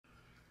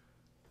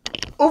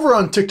Over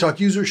on TikTok,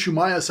 user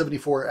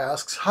Shumaya74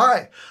 asks,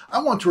 "Hi,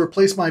 I want to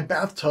replace my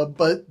bathtub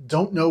but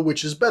don't know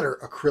which is better,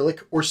 acrylic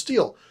or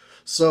steel.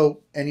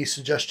 So any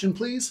suggestion,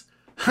 please?"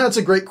 That's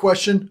a great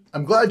question.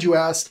 I'm glad you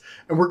asked,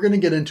 and we're going to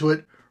get into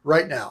it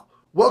right now.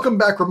 Welcome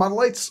back,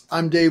 remodelites.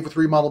 I'm Dave with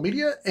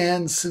RemodelMedia,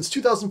 and since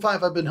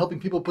 2005, I've been helping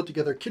people put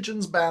together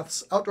kitchens,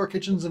 baths, outdoor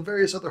kitchens, and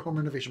various other home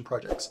renovation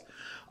projects.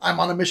 I'm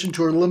on a mission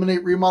to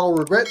eliminate remodel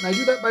regret, and I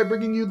do that by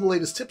bringing you the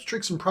latest tips,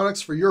 tricks, and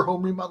products for your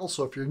home remodel,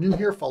 so if you're new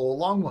here, follow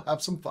along, we'll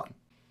have some fun.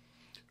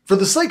 For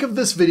the sake of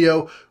this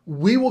video,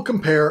 we will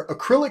compare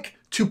acrylic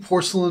to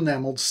porcelain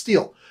enameled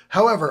steel.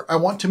 However, I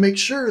want to make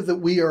sure that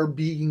we are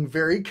being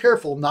very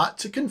careful not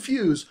to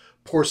confuse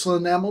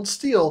porcelain enameled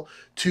steel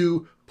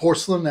to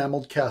porcelain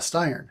enameled cast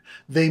iron.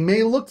 They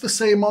may look the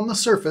same on the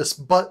surface,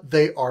 but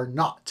they are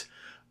not.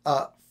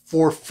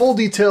 For full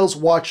details,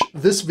 watch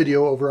this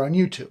video over on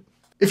YouTube.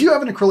 If you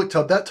have an acrylic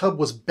tub, that tub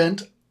was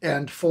bent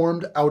and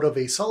formed out of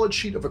a solid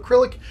sheet of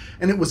acrylic,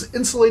 and it was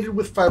insulated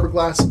with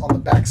fiberglass on the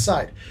back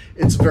side.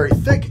 It's very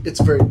thick,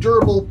 it's very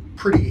durable,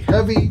 pretty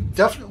heavy,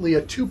 definitely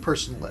a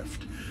two-person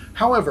lift.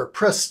 However,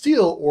 pressed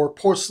steel or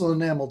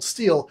porcelain enameled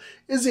steel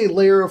is a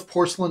layer of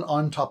porcelain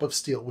on top of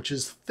steel, which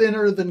is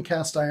thinner than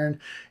cast iron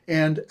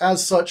and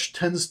as such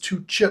tends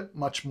to chip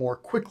much more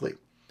quickly.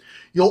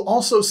 You'll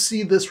also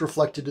see this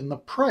reflected in the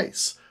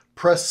price.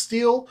 Pressed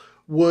steel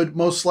would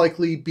most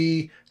likely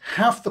be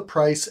half the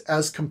price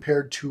as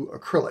compared to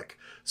acrylic.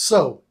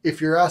 So if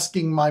you're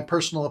asking my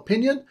personal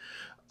opinion,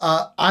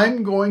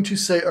 I'm going to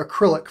say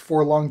acrylic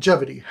for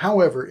longevity.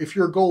 However, if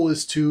your goal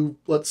is to,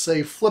 let's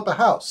say, flip a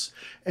house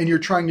and you're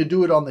trying to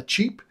do it on the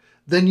cheap,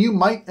 then you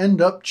might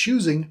end up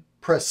choosing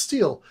pressed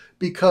steel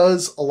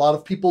because a lot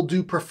of people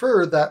do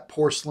prefer that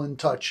porcelain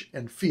touch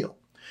and feel.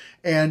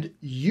 And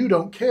you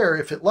don't care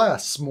if it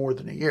lasts more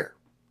than a year.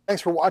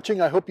 Thanks for watching.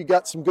 I hope you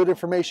got some good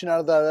information out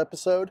of that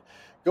episode.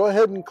 Go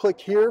ahead and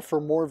click here for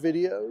more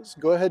videos.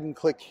 Go ahead and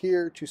click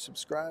here to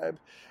subscribe.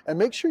 And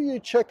make sure you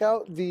check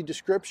out the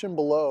description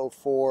below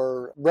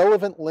for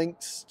relevant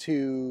links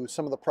to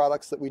some of the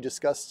products that we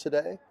discussed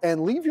today.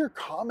 And leave your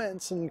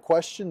comments and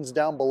questions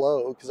down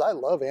below because I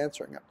love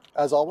answering them.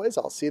 As always,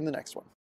 I'll see you in the next one.